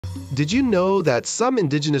Did you know that some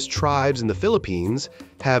indigenous tribes in the Philippines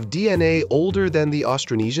have DNA older than the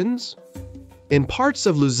Austronesians? In parts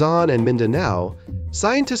of Luzon and Mindanao,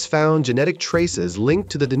 scientists found genetic traces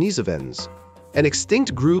linked to the Denisovans, an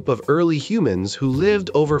extinct group of early humans who lived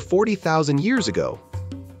over 40,000 years ago.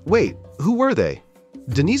 Wait, who were they?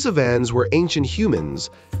 Denisovans were ancient humans,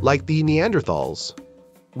 like the Neanderthals.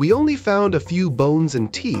 We only found a few bones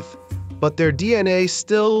and teeth, but their DNA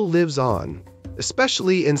still lives on,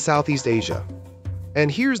 especially in Southeast Asia. And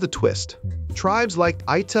here's the twist. Tribes like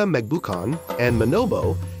Ayta Magbukon and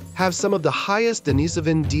Manobo have some of the highest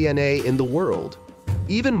Denisovan DNA in the world,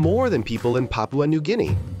 even more than people in Papua New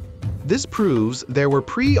Guinea. This proves there were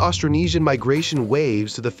pre-Austronesian migration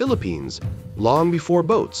waves to the Philippines long before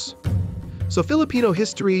boats. So Filipino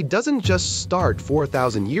history doesn't just start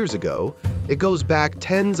 4,000 years ago, it goes back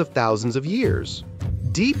tens of thousands of years,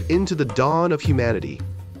 deep into the dawn of humanity.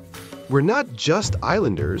 We're not just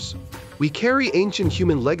islanders, we carry ancient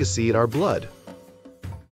human legacy in our blood.